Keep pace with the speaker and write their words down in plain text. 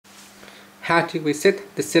how to reset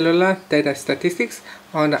the cellular data statistics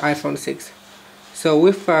on the iPhone 6. So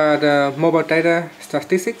with the mobile data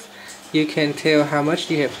statistics, you can tell how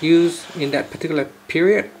much you have used in that particular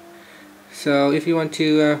period. So if you want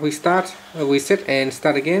to reset and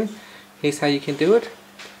start again, here's how you can do it.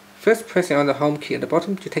 First, pressing on the home key at the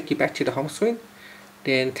bottom to take you back to the home screen.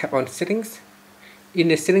 Then tap on settings. In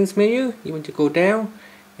the settings menu, you want to go down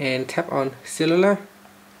and tap on cellular.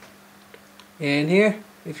 And here,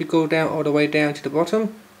 if you go down all the way down to the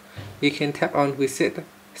bottom, you can tap on reset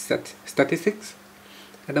statistics.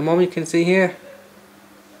 At the moment, you can see here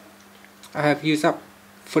I have used up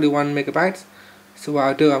 41 megabytes. So what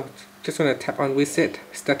I'll do, I'm just going to tap on reset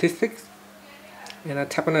statistics, and I'll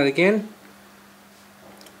tap on it again,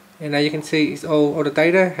 and now you can see it's all the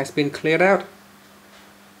data has been cleared out.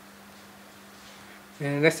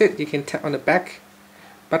 And that's it. You can tap on the back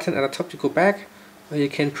button at the top to go back, or you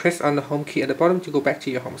can press on the home key at the bottom to go back to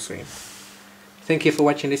your home screen. Thank you for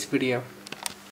watching this video.